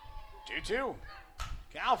2-2.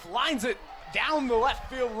 Kauf lines it down the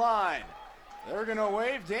left field line. They're going to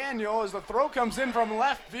wave Daniel as the throw comes in from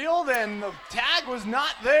left field, and the tag was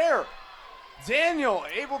not there. Daniel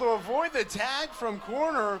able to avoid the tag from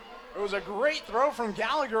corner. It was a great throw from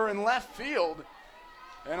Gallagher in left field.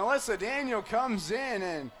 And Alyssa Daniel comes in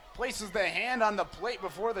and places the hand on the plate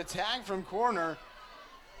before the tag from corner.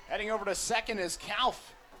 Heading over to second is Kauf.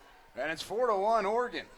 And it's 4-1 Oregon.